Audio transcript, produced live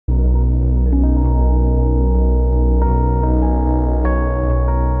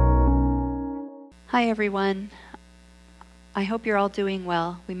Hi, everyone. I hope you're all doing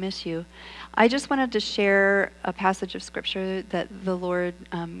well. We miss you. I just wanted to share a passage of scripture that the Lord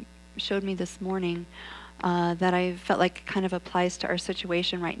showed me this morning that I felt like kind of applies to our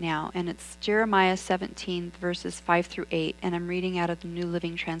situation right now. And it's Jeremiah 17, verses 5 through 8, and I'm reading out of the New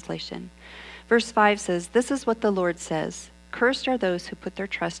Living Translation. Verse 5 says, "This is what the Lord says. Cursed are those who put their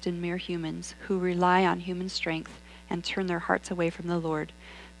trust in mere humans, who rely on human strength and turn their hearts away from the Lord.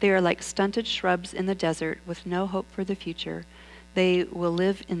 They are like stunted shrubs in the desert with no hope for the future. They will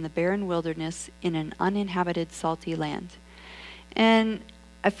live in the barren wilderness in an uninhabited, salty land." And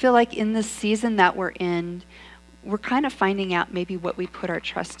I feel like in this season that we're in, we're kind of finding out maybe what we put our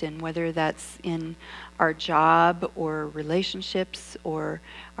trust in, whether that's in our job or relationships or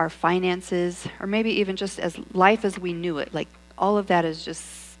our finances, or maybe even just as life as we knew it. Like all of that is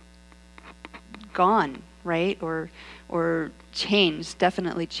just gone, right? Or changed,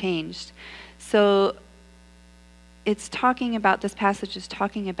 definitely changed. So it's talking about, this passage is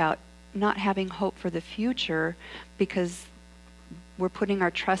talking about not having hope for the future because we're putting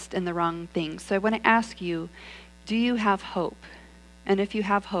our trust in the wrong things. So I want to ask you, do you have hope? And if you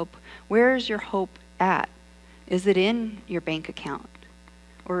have hope, where is your hope at? Is it in your bank account?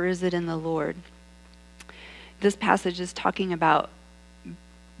 Or is it in the Lord? This passage is talking about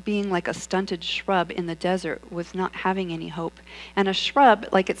being like a stunted shrub in the desert with not having any hope. And a shrub,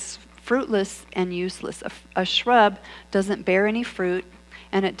 like it's fruitless and useless. A shrub doesn't bear any fruit,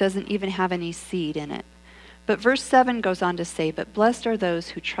 and it doesn't even have any seed in it. But verse 7 goes on to say, "But blessed are those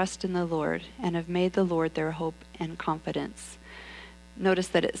who trust in the Lord and have made the Lord their hope and confidence." Notice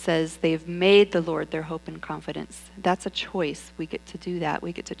that it says they've made the Lord their hope and confidence. That's a choice. We get to do that.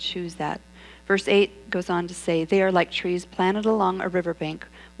 We get to choose that. Verse 8 goes on to say, "They are like trees planted along a riverbank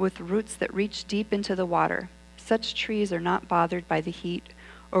with roots that reach deep into the water. Such trees are not bothered by the heat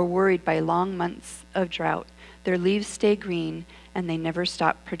or worried by long months of drought. Their leaves stay green and they never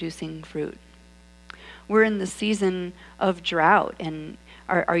stop producing fruit." We're in the season of drought, and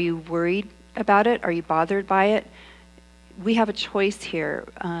are you worried about it? Are you bothered by it? We have a choice here.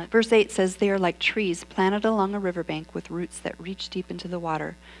 Verse 8 says, "They are like trees planted along a riverbank with roots that reach deep into the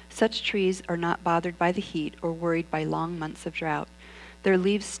water. Such trees are not bothered by the heat or worried by long months of drought. Their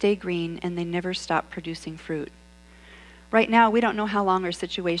leaves stay green and they never stop producing fruit." Right now, we don't know how long our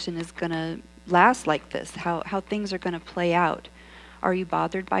situation is going to last like this, how things are going to play out. Are you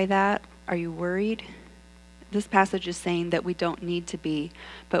bothered by that? Are you worried? This passage is saying that we don't need to be,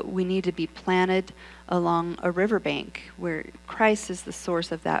 but we need to be planted along a riverbank where Christ is the source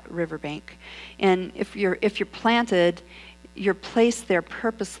of that riverbank. And if you're planted, you're placed there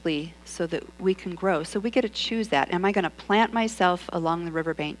purposely so that we can grow. So we get to choose that. Am I going to plant myself along the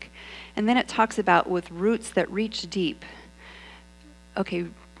riverbank? And then it talks about with roots that reach deep. Okay,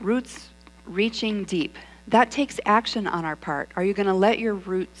 roots reaching deep. That takes action on our part. Are you going to let your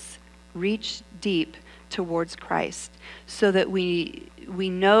roots reach deep towards Christ so that we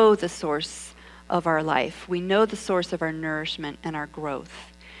know the source of our life? We know the source of our nourishment and our growth.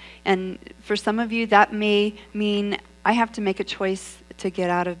 And for some of you, that may mean I have to make a choice to get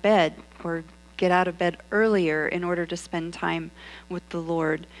out of bed or get out of bed earlier in order to spend time with the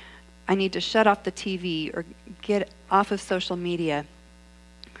Lord. I need to shut off the TV or get off of social media.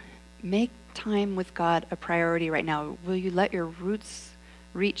 Make time with God a priority right now. Will you let your roots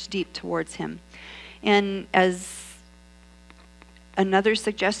reach deep towards Him? And as another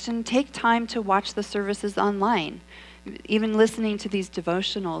suggestion, take time to watch the services online. Even listening to these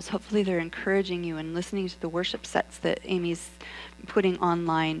devotionals, hopefully they're encouraging you, and listening to the worship sets that Amy's putting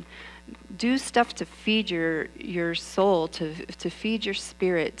online. Do stuff to feed your soul, to feed your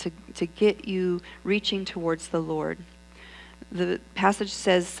spirit, to get you reaching towards the Lord. The passage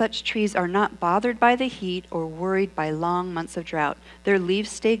says, "Such trees are not bothered by the heat or worried by long months of drought. Their leaves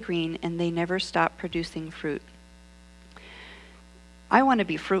stay green and they never stop producing fruit." I want to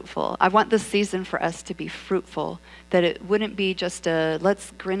be fruitful. I want this season for us to be fruitful, that it wouldn't be just a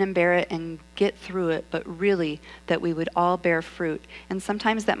let's grin and bear it and get through it, but really that we would all bear fruit. And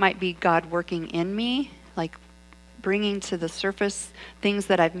sometimes that might be God working in me, like bringing to the surface things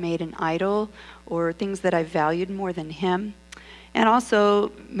that I've made an idol or things that I've valued more than Him. And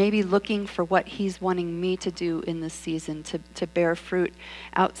also maybe looking for what He's wanting me to do in this season to bear fruit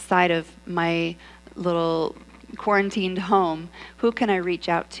outside of my little quarantined home. Who can I reach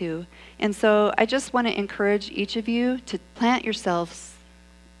out to? And so I just want to encourage each of you to plant yourselves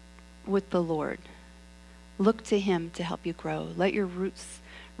with the Lord. Look to Him to help you grow. Let your roots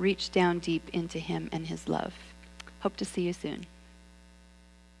reach down deep into Him and His love. Hope to see you soon.